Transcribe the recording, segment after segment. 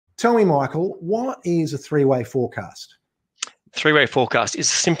Tell me, Michael, what is a three-way forecast? Three-way forecast is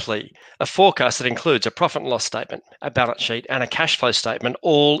simply a forecast that includes a profit and loss statement, a balance sheet, and a cash flow statement,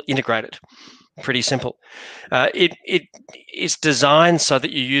 all integrated. Pretty simple. It is designed so that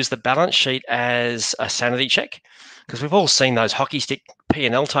you use the balance sheet as a sanity check, because we've all seen those hockey stick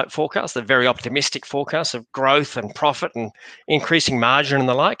P&L type forecasts, the very optimistic forecasts of growth and profit and increasing margin and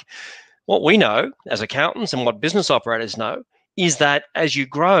the like. What we know as accountants and what business operators know is that as you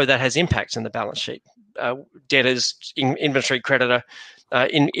grow, that has impacts in the balance sheet. Debtors, inventory, creditor,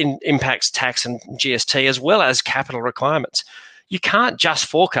 impacts tax and GST, as well as capital requirements. You can't just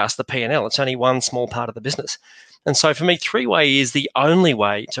forecast the P&L. It's only one small part of the business. And so for me, three-way is the only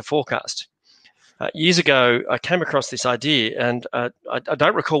way to forecast. Years ago, I came across this idea, and I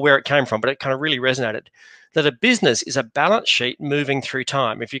don't recall where it came from, but it kind of really resonated, that a business is a balance sheet moving through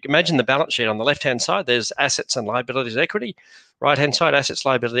time. If you can imagine the balance sheet, on the left-hand side, there's assets and liabilities, equity. Right-hand side, assets,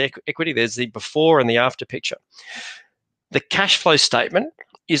 liability, equity. There's the before and the after picture. The cash flow statement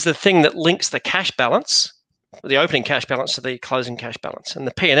is the thing that links the cash balance, the opening cash balance, to the closing cash balance. And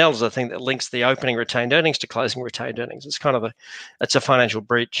the P&L is the thing that links the opening retained earnings to closing retained earnings. It's kind of it's a financial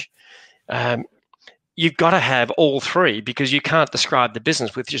bridge. You've got to have all three, because you can't describe the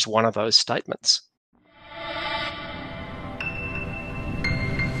business with just one of those statements.